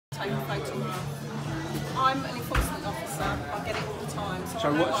take a photograph. I'm an enforcement officer, I get it all the time.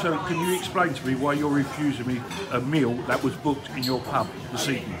 So can you explain to me why you're refusing me a meal that was booked in your pub this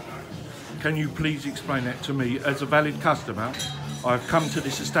evening? Can you please explain that to me? As a valid customer, I've come to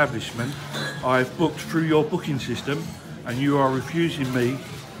this establishment, I've booked through your booking system, and you are refusing me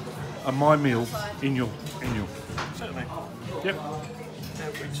my meal in your... Certainly. Yep.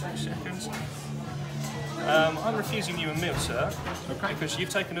 Every 2 seconds. I'm refusing you a meal, sir, because you've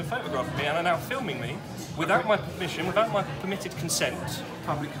taken a photograph of me and are now filming me without my permission, without my permitted consent.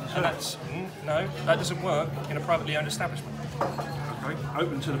 Public consent? And that's... no, that doesn't work in a privately owned establishment. Okay,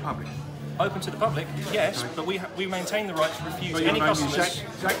 open to the public? Open to the public, yes, but we maintain the right to refuse any customers...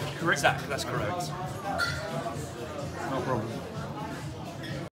 Zach, correct? Zach, that's correct. No problem.